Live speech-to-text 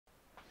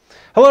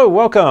Hello,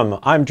 welcome.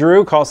 I'm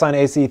Drew, callsign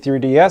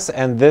AC3DS,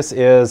 and this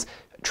is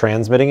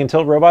Transmitting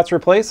Until Robots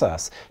Replace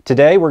Us.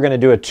 Today we're going to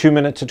do a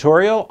 2-minute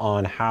tutorial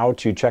on how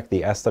to check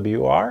the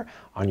SWR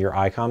on your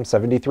Icom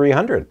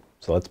 7300.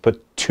 So let's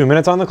put 2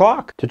 minutes on the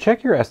clock. To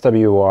check your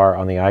SWR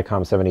on the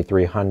Icom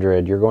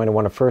 7300, you're going to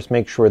want to first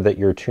make sure that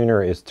your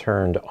tuner is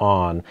turned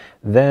on,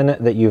 then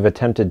that you've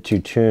attempted to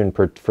tune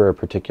for a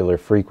particular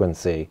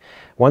frequency.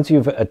 Once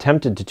you've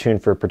attempted to tune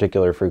for a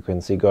particular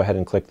frequency, go ahead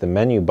and click the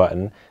menu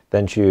button,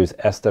 then choose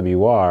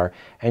SWR,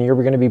 and you're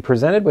going to be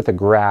presented with a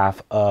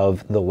graph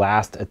of the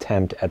last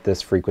attempt at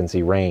this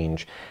frequency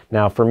range.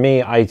 Now for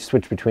me, I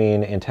switch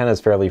between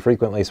antennas fairly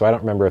frequently, so I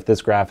don't remember if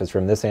this graph is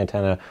from this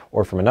antenna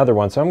or from another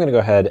one, so I'm going to go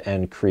ahead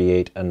and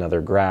create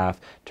another graph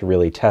to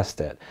really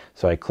test it.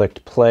 So I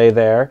clicked play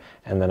there,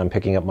 and then I'm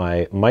picking up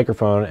my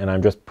microphone and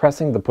I'm just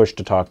pressing the push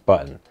to talk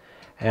button.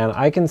 And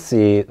I can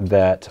see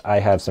that I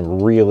have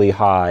some really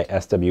high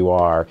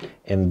SWR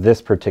in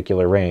this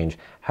particular range.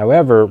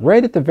 However,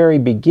 right at the very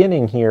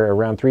beginning here,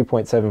 around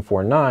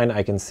 3.749,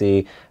 I can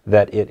see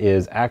that it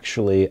is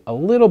actually a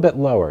little bit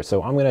lower.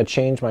 So I'm going to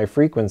change my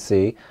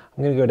frequency.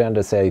 I'm going to go down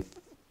to, say,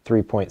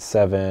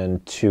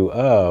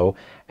 3.720,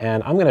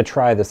 and I'm going to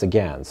try this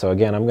again. So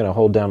again, I'm going to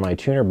hold down my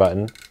tuner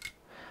button.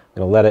 I'm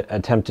going to let it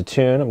attempt to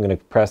tune. I'm going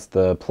to press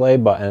the play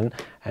button,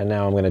 and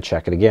now I'm going to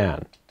check it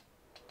again.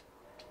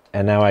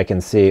 And now I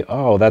can see,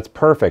 oh, that's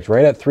perfect.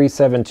 Right at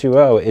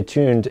 3720, it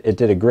tuned, it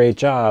did a great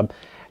job.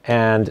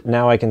 And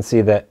now I can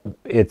see that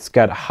it's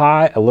got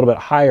high, a little bit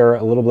higher,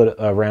 a little bit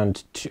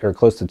around or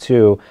close to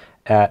 2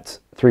 at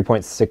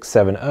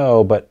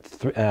 3.670, but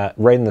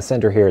right in the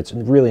center here, it's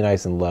really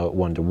nice and low at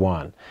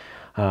 1:1.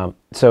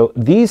 So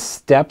these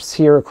steps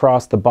here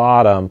across the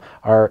bottom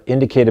are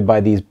indicated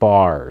by these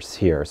bars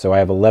here. So I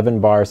have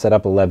 11 bars set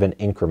up, 11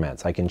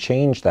 increments. I can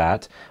change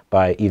that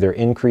by either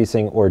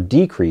increasing or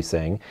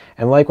decreasing.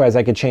 And likewise,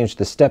 I could change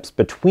the steps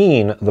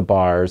between the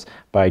bars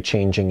by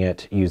changing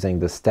it using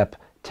the step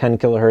 10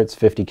 kilohertz,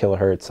 50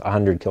 kilohertz,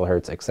 100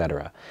 kilohertz,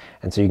 etc.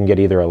 And so you can get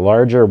either a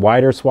larger,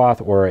 wider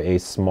swath or a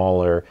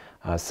smaller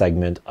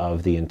segment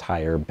of the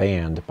entire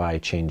band by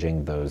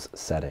changing those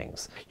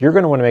settings. You're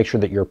going to want to make sure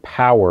that your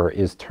power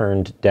is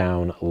turned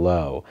down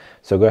low.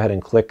 So go ahead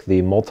and click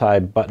the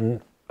multi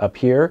button up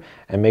here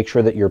and make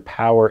sure that your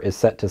power is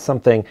set to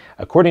something,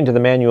 according to the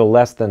manual,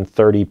 less than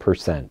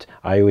 30%.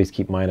 I always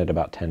keep mine at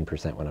about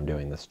 10% when I'm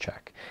doing this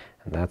check.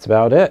 And that's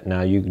about it.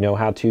 Now you know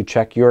how to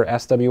check your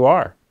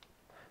SWR.